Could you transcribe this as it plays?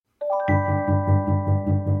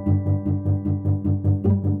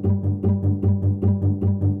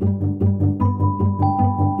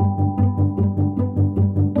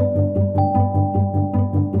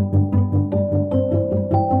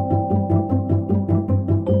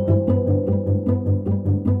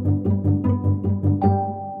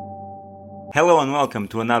Hello and welcome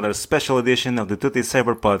to another special edition of the Tutti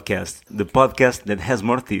Saber podcast, the podcast that has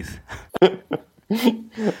more teeth.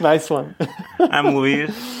 Nice one. I'm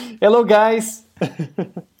Luis. Hello, guys.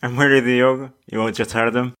 I'm Mary Diogo. You all just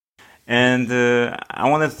heard them. And I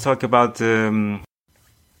wanted to talk about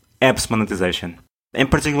apps monetization. In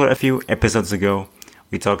particular, a few episodes ago,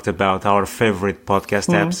 we talked about our favorite podcast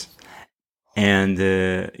apps. And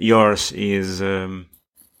yours is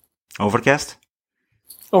Overcast?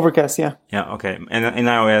 Overcast, yeah. Yeah, okay. And in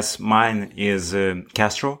iOS, mine is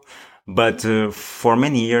Castro. But for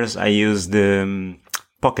many years, I used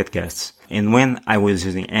Pocket Casts. And when I was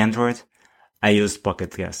using Android, I used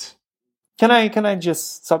Pocket Casts. Can I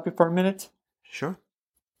just stop you for a minute? Sure.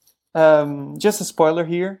 Just a spoiler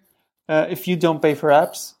here. If you don't pay for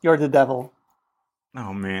apps, you're the devil.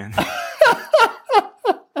 Oh, man.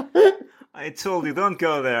 I told you, don't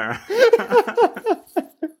go there.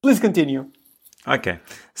 Please continue. Okay,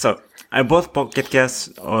 so I bought Pocket Casts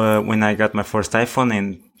when I got my first iPhone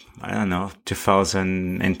in,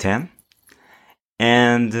 2010.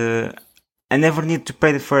 And I never need to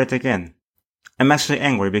pay for it again. I'm actually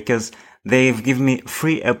angry because they've given me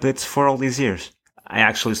free updates for all these years. I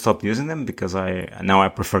actually stopped using them because now I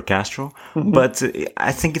prefer Castro. But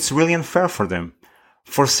I think it's really unfair for them.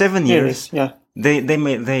 For 7 years, they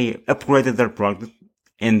upgraded their product.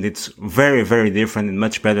 And it's very, very different and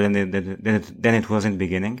much better than it was in the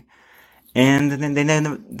beginning. And then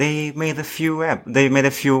they made a few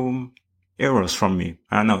euros from me.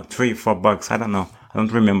 I don't know, $3-4. I don't know. I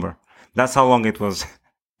don't remember. That's how long it was.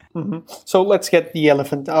 So let's get the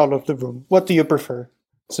elephant out of the room. What do you prefer?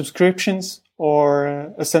 Subscriptions or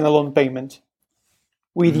a standalone payment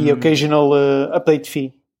with the occasional update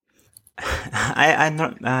fee?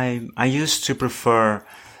 I used to prefer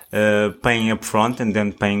paying up front and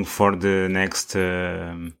then paying for the next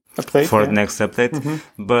update, next update.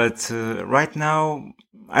 But right now,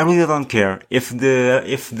 I really don't care if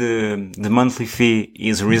the monthly fee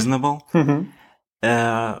is reasonable.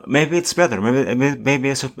 Maybe it's better. Maybe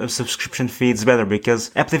a subscription fee is better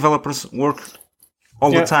because app developers work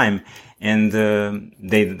all the time, and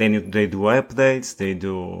they do updates. They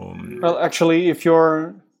do. Well, actually, if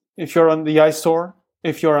you're on the iStore.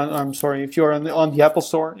 If you're on the Apple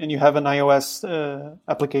Store and you have an iOS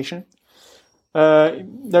application,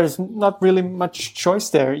 there's not really much choice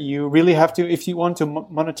there. You really have to, if you want to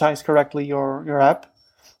monetize correctly your app,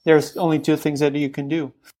 there's only two things that you can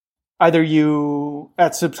do. Either you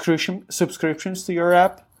add subscriptions to your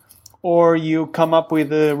app, or you come up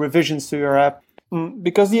with revisions to your app.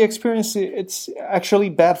 Because the experience, it's actually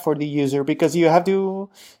bad for the user because you have to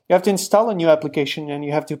install a new application and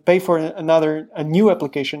you have to pay for a new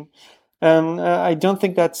application, and I don't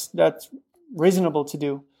think that's reasonable to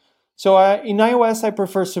do. So in iOS I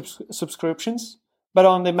prefer subscriptions, but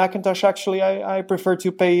on the Macintosh actually I prefer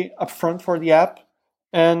to pay upfront for the app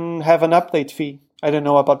and have an update fee. I don't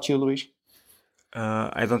know about you, Luis.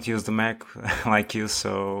 I don't use the Mac like you,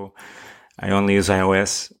 so I only use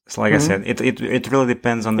iOS. So like I said, it really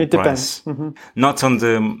depends on the price. Not on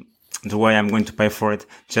the way I'm going to pay for it,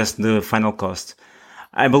 just the final cost.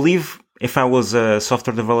 I believe if I was a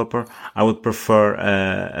software developer, I would prefer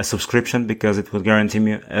a subscription because it would guarantee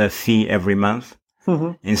me a fee every month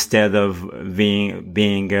instead of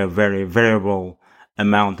being a very variable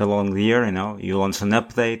amount along the year. You launch an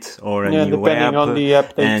update or a new app, on the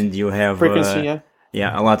update and you have frequency,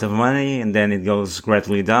 a lot of money, and then it goes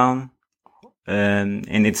gradually down.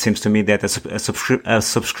 And it seems to me that a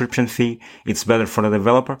subscription fee, it's better for the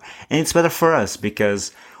developer and it's better for us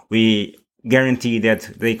because we guarantee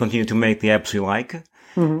that they continue to make the apps we like.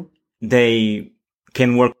 They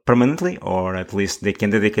can work permanently, or at least they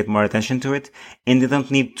can dedicate more attention to it, and they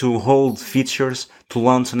don't need to hold features to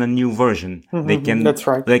launch on a new version. That's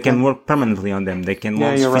right. They can work permanently on them. They can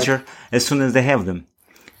launch feature as soon as they have them.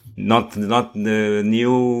 Not the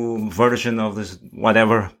new version of this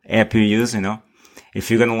whatever app you use, If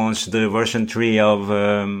you're gonna launch the version 3 of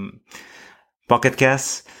Pocket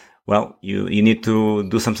Casts, well, you need to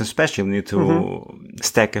do something special. You need to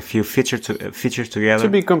stack a few features together to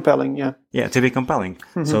be compelling. To be compelling,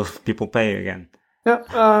 so people pay again. Yeah.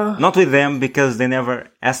 Not with them because they never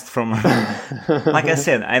asked from. Like I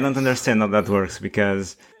said, I don't understand how that works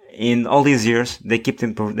because in all these years they kept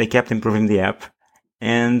improving the app.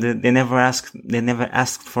 And they never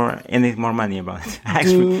asked for any more money about it.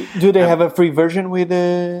 Actually, do they have a free version with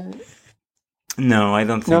No, I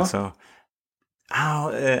don't think so.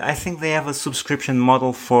 I think they have a subscription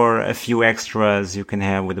model for a few extras you can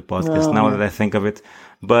have with the podcast. Now that I think of it,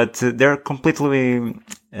 but they're completely.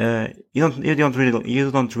 You don't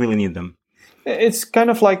really need them. It's kind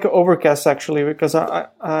of like Overcast actually, because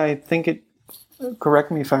I think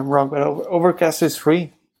correct me if I'm wrong, but Overcast is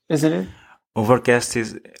free, isn't it?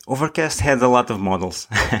 Overcast had a lot of models.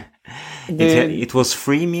 It was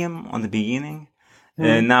freemium on the beginning.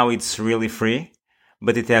 Now it's really free,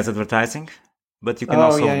 but it has advertising. But you can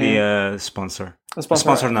also be a sponsor. A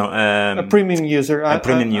sponsor, no. A premium user. A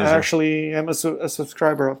premium user. I actually am a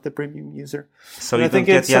subscriber of the premium user. So you don't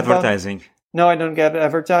get the advertising? No, I don't get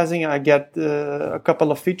advertising. I get a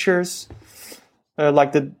couple of features,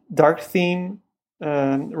 like the dark theme,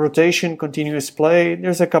 rotation, continuous play.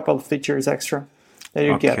 There's a couple of features extra that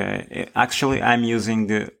you get. Okay. Actually, I'm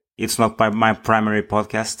using it's not my primary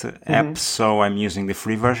podcast app, so I'm using the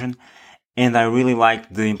free version. And I really like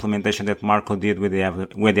the implementation that Marco did with the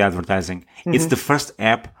advertising. It's the first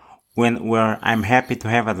app where I'm happy to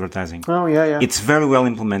have advertising. Oh, yeah. It's very well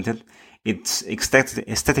implemented. It's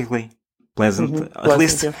aesthetically pleasant, at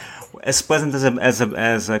least as pleasant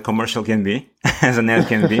as a commercial can be, as an ad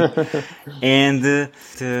can be. And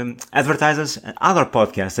the advertises other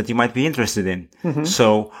podcasts that you might be interested in.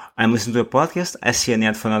 So I'm listening to a podcast, I see an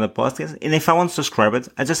ad for another podcast, and if I want to subscribe it,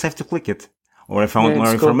 I just have to click it. Or if I want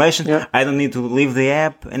more information, I don't need to leave the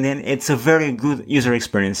app, and then it's a very good user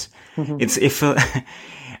experience.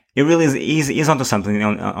 It really is onto something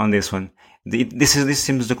on this one. This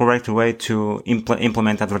seems the correct way to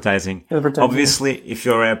implement advertising. Obviously, if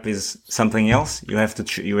your app is something else, you have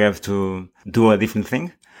to do a different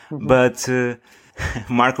thing. But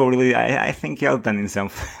Marco really, I think he outdone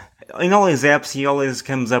himself. In all his apps, he always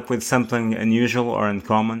comes up with something unusual or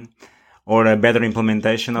uncommon, or a better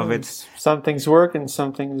implementation of it. Some things work and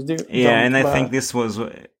some things do. Yeah, and I think this was.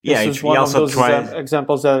 He also tries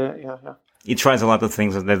examples that. He tries a lot of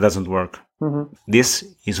things that doesn't work. This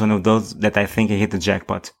is one of those that I think he hit the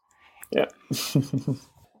jackpot. Yeah.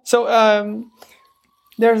 So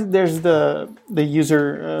there's the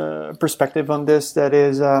user perspective on this. That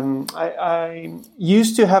is, I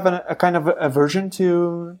used to have a kind of aversion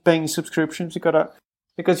to paying subscriptions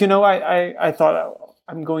because I thought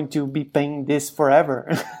I'm going to be paying this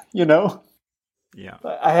forever. Yeah.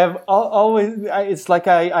 I have always. It's like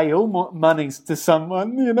I owe monies to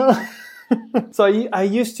someone. So I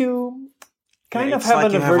used to kind of have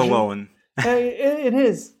like an aversion. Have a loan. It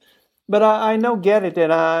is, but I now get it,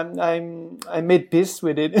 and I made peace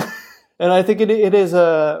with it, and I think it is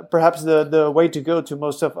perhaps the way to go to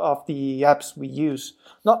most of the apps we use.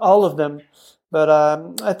 Not all of them, but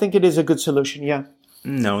I think it is a good solution. Yeah.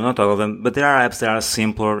 No, not all of them, but there are apps that are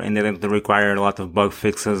simpler and they don't require a lot of bug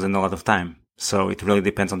fixes and a lot of time. So it really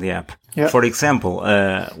depends on the app. Yeah. For example,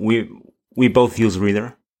 we both use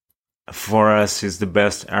Reader. For us, is the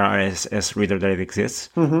best RSS reader that exists.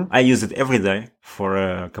 I use it every day for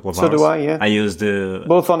a couple of hours. So do I, yeah. I use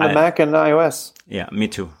both on the Mac and iOS. Yeah, me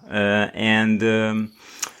too. And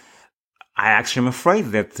I actually am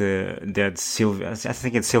afraid that Silvio, I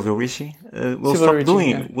think it's Silvio Ricci, will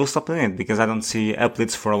stop doing it because I don't see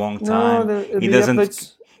updates for a long time. No,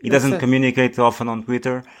 he doesn't communicate often on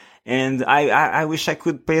Twitter. And I wish I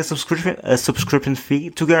could pay a subscription fee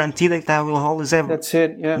to guarantee that I will always have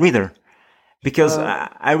Reader. Because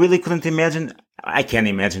I really couldn't imagine, I can't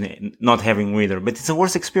imagine it not having Reader, but it's a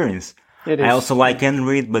worse experience. It is. I also like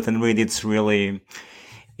Unread, but Unread it's really,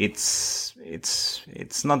 it's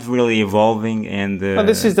not really evolving and...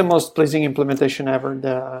 this is the most pleasing implementation ever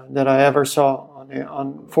that I ever saw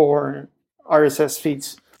for RSS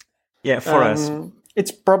feeds. Yeah, for us.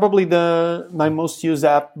 It's probably my most used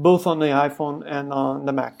app, both on the iPhone and on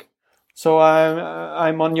the Mac. So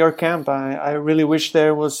I'm on your camp. I really wish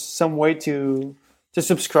there was some way to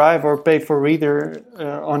subscribe or pay for Reader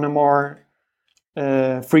on a more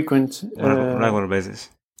frequent regular basis.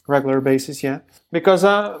 Regular basis, yeah. Because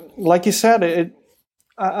like you said,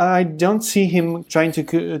 I don't see him trying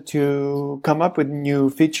to come up with new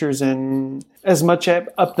features and as much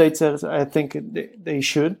updates as I think they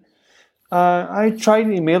should. I tried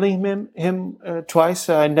emailing him twice.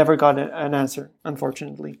 I never got an answer,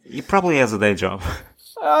 unfortunately. He probably has a day job.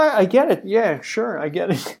 I get it. Yeah, sure, I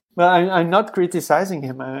get it. But I'm not criticizing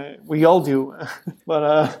him. We all do.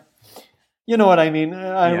 But you know what I mean.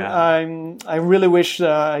 I really wish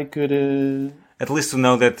I could. At least to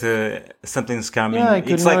know that something's coming. Yeah,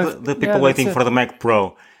 it's like the people waiting for the Mac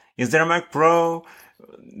Pro. Is there a Mac Pro?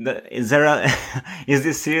 Is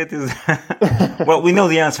this it? Well, we know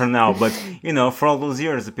the answer now, but for all those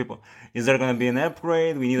years, the people, is there going to be an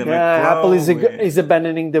upgrade? We need a Mac Pro. Apple is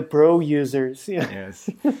abandoning the Pro users. Yeah. Yes.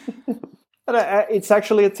 But it's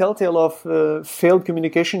actually a telltale of failed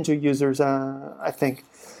communication to users, I think.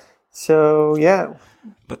 So, yeah.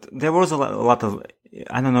 But there was a lot of,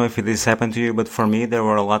 I don't know if this happened to you, but for me, there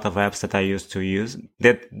were a lot of apps that I used to use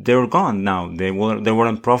that they're gone now. They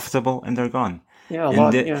weren't profitable and they're gone. Yeah, a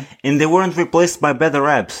lot. And they weren't replaced by better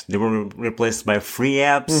apps. They were replaced by free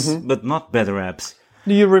apps, but not better apps.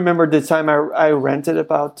 Do you remember the time I ranted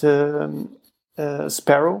about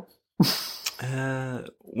Sparrow?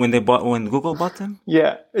 When Google bought them?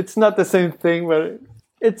 Yeah, it's not the same thing, but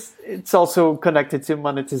it's also connected to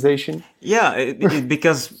monetization. Yeah,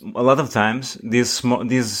 because a lot of times these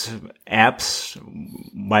apps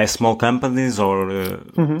by small companies or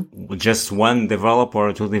just one developer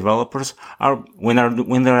or two developers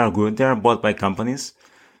when they are good, they are bought by companies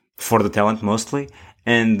for the talent mostly,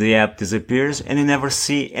 and the app disappears, and you never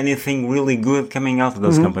see anything really good coming out of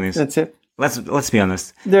those companies. That's it. Let's be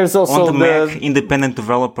honest. There's also on the Mac, independent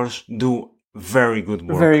developers do very good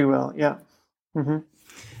work. Very well, yeah.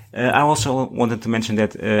 I also wanted to mention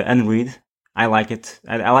that Unread, I like it.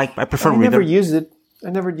 I prefer Reader. I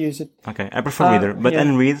never used it. Okay, I prefer Reader, but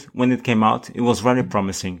Unread, when it came out, it was very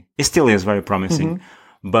promising. It still is very promising.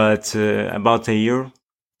 But about a year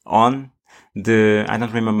on, I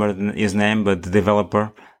don't remember his name, but the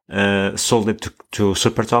developer sold it to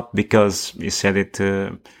Supertop because he said it.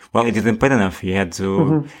 Well, it didn't pay enough. He had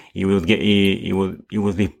to. He would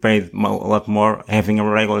be paid a lot more having a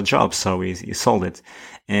regular job. So he sold it.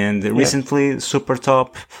 And recently,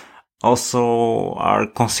 Supertop also are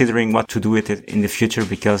considering what to do with it in the future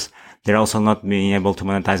because they're also not being able to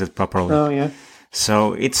monetize it properly. Oh yeah.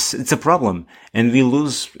 So it's a problem, and we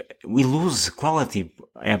lose quality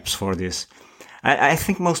apps for this. I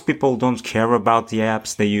think most people don't care about the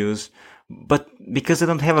apps they use, but because they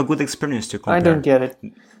don't have a good experience to compare. I don't get it.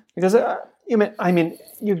 Because, you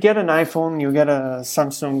get an iPhone, you get a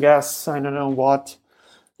Samsung S, I don't know what.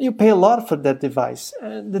 You pay a lot for that device.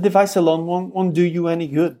 The device alone won't do you any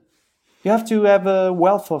good. You have to have a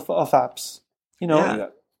wealth of apps,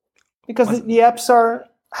 because the apps are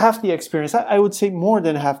half the experience. I would say more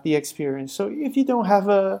than half the experience. So if you don't have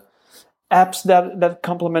apps that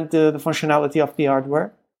complement the functionality of the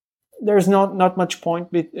hardware, there's not much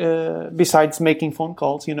point besides making phone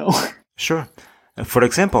calls, Sure. For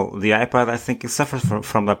example, the iPad, I think, it suffers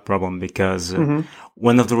from that problem because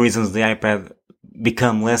one of the reasons the iPad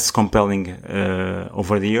became less compelling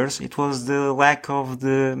over the years, it was the lack of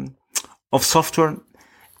software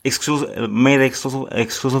made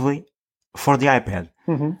exclusively for the iPad.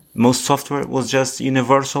 Most software was just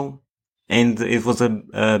universal, and it was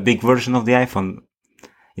a big version of the iPhone.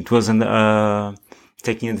 It wasn't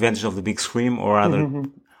taking advantage of the big screen or other.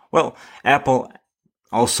 Well, Apple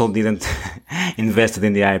also didn't invest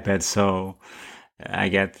in the iPad, so I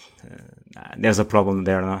get there's a problem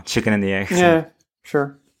there, no? Chicken and the egg. Yeah,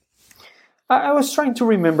 sure. I was trying to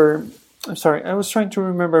remember. I'm sorry. I was trying to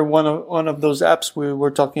remember one of those apps we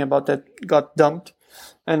were talking about that got dumped,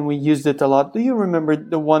 and we used it a lot. Do you remember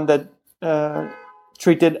the one that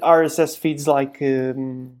treated RSS feeds like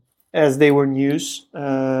as they were news?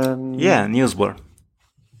 Newsblur.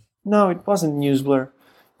 No, it wasn't Newsblur.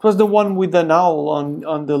 It was the one with an owl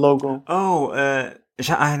on the logo. Oh,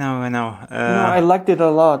 I know. I liked it a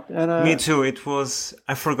lot. And me too. It was,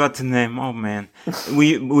 I forgot the name. Oh man,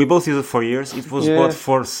 we both used it for years. It was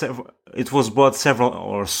bought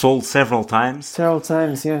sold several times. Several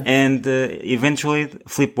times, yeah. And eventually,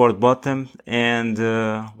 Flipboard bought them, and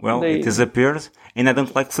it disappeared. And I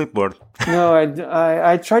don't like Flipboard. No,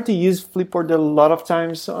 I tried to use Flipboard a lot of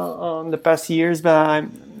times on the past years, but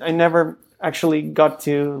I never actually got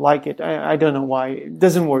to like it. I don't know why. It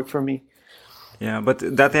doesn't work for me. Yeah, but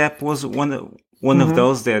that app was one of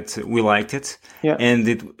those that we liked it. Yeah. And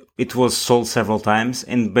it was sold several times,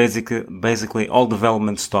 and basically all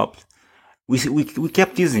development stopped. We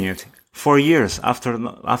kept using it for years after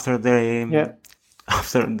they're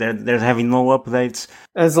having no updates.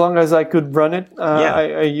 As long as I could run it,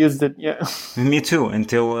 I used it. Yeah. Me too.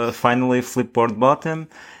 Until finally Flipboard bought them,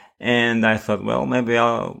 and I thought, well, maybe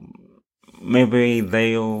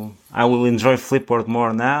I will enjoy Flipboard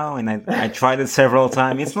more now. And I tried it several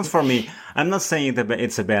times. It's not for me. I'm not saying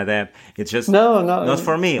it's a bad app. It's just not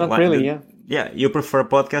for me. Not really. Yeah. You prefer a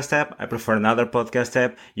podcast app. I prefer another podcast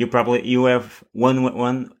app. You have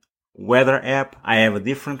one weather app. I have a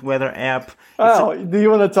different weather app. Oh, do you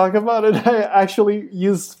want to talk about it? I actually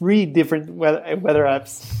use 3 different weather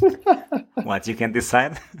apps. What, you can't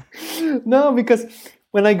decide? No, because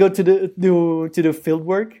when I go to the field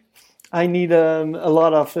work, I need a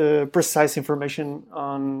lot of precise information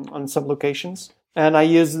on some locations, and I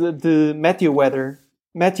use the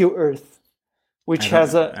Meteo Earth, which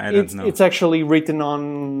it's actually written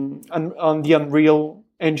on the Unreal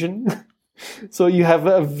Engine. So you have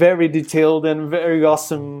a very detailed and very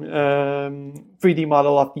awesome 3D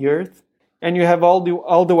model of the Earth, and you have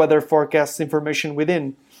all the weather forecast information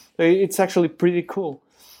within. So it's actually pretty cool.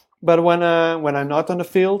 But when I'm not on the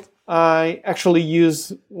field, I actually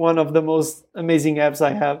use one of the most amazing apps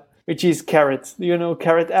I have, which is Carrot. Do you know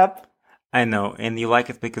Carrot app? I know, and you like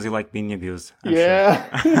it because you like being abused. I'm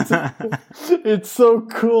sure. It's so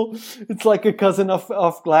cool. It's like a cousin of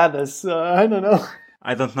GLaDOS. I don't know.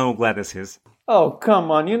 I don't know who GLaDOS is. Oh,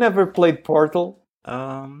 come on. You never played Portal?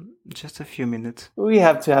 Just a few minutes. We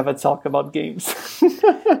have to have a talk about games.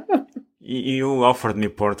 You offered me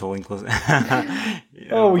Portal inclusive.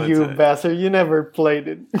 You bastard. You never played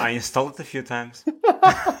it. I installed it a few times.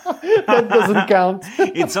 That doesn't count.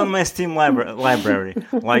 It's on my Steam library,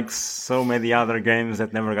 like so many other games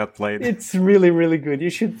that never got played. It's really, really good. You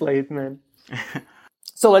should play it, man.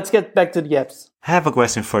 So let's get back to the apps. I have a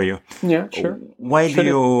question for you. Yeah, sure. Why do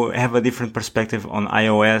you have a different perspective on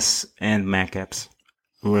iOS and Mac apps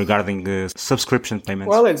regarding subscription payments?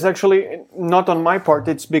 Well, it's actually not on my part.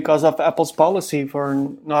 It's because of Apple's policy for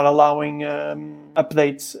not allowing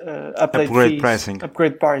upgrade pricing.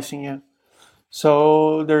 Upgrade pricing, yeah.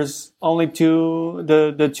 So there's only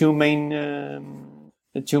the two main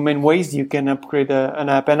ways you can upgrade an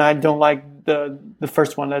app, and I don't like the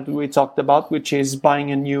first one that we talked about, which is buying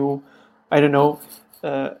a new,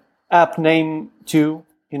 app name too.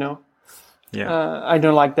 Yeah. I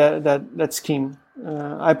don't like that scheme.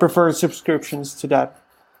 I prefer subscriptions to that.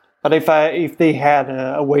 But if they had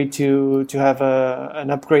a way to have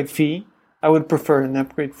an upgrade fee, I would prefer an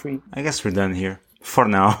upgrade fee. I guess we're done here for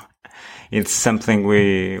now. It's something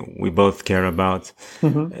we both care about.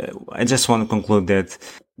 Mm-hmm. I just want to conclude that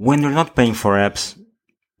when you're not paying for apps,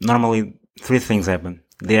 normally 3 things happen.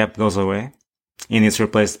 The app goes away and it's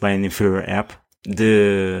replaced by an inferior app.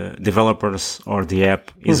 The developers or the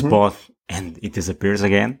app is bought and it disappears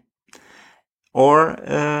again. Or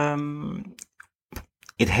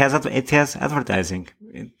it has advertising.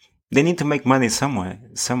 They need to make money somewhere,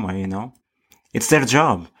 It's their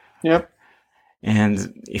job. Yep.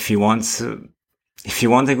 And if you want a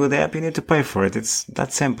good app, you need to pay for it. It's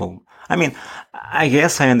that simple. I mean, I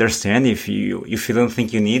guess I understand if you don't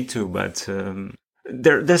think you need to, but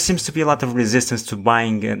there seems to be a lot of resistance to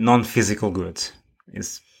buying non-physical goods.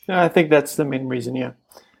 I think that's the main reason. Yeah,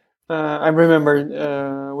 I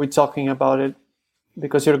remember we talking about it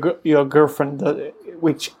because your girlfriend,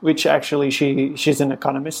 which actually she's an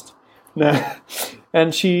economist.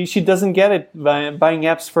 And she doesn't get it. Buying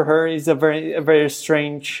apps for her is a very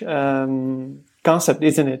strange concept,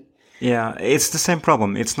 isn't it? Yeah, it's the same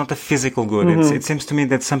problem. It's not a physical good. Mm-hmm. It seems to me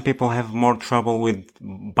that some people have more trouble with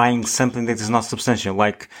buying something that is not substantial.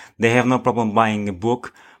 Like they have no problem buying a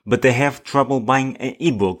book, but they have trouble buying an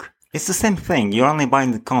ebook. It's the same thing. You're only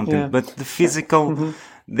buying the content, but the physical,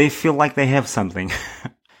 they feel like they have something.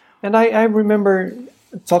 And I remember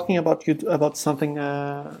talking about something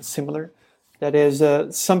similar. That is,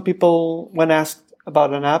 some people, when asked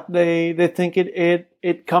about an app, they think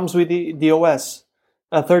it comes with the OS,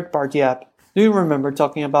 a third-party app. Do you remember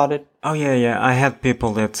talking about it? Oh, yeah. I had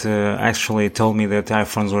people that actually told me that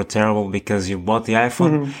iPhones were terrible because you bought the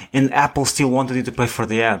iPhone and Apple still wanted you to pay for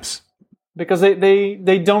the apps. Because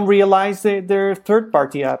they don't realize they're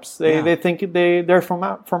third-party apps. They think they're from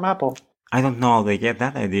Apple. I don't know how they get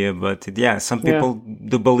that idea, but some people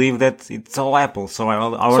do believe that it's all Apple. So I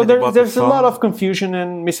already bought there's the phone. A lot of confusion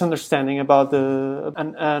and misunderstanding about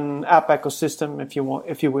an app ecosystem, if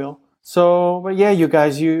you will. So, but you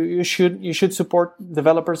guys, you should support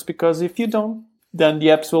developers, because if you don't, then the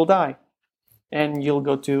apps will die, and you'll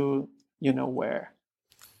go to where.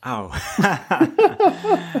 Oh.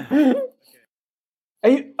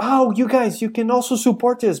 You guys, you can also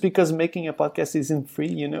support us, because making a podcast isn't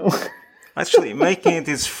free, Actually, making it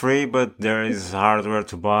is free, but there is hardware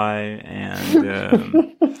to buy,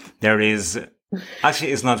 and there is...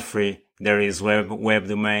 Actually, it's not free. There is web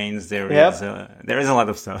domains. There is a lot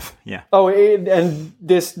of stuff. Yeah. Oh, and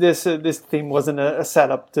this theme wasn't a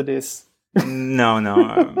setup to this. No.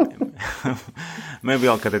 Maybe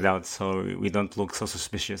I'll cut it out so we don't look so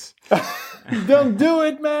suspicious. Don't do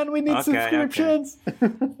it, man. We need subscriptions.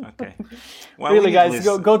 Okay. Well, really, guys,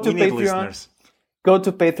 go to Patreon. Listeners. Go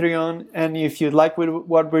to Patreon, and if you like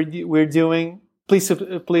what we're doing, please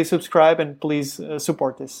subscribe and please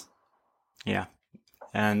support us. Yeah,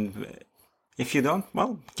 and if you don't,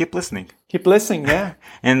 well, keep listening. Keep listening, yeah.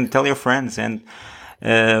 And tell your friends. And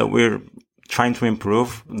we're trying to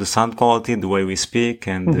improve the sound quality, the way we speak,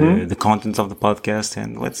 and the content of the podcast.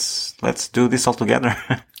 And let's do this all together.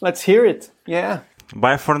 Let's hear it. Yeah.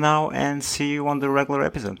 Bye for now, and see you on the regular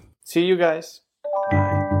episode. See you guys.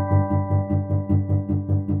 Bye.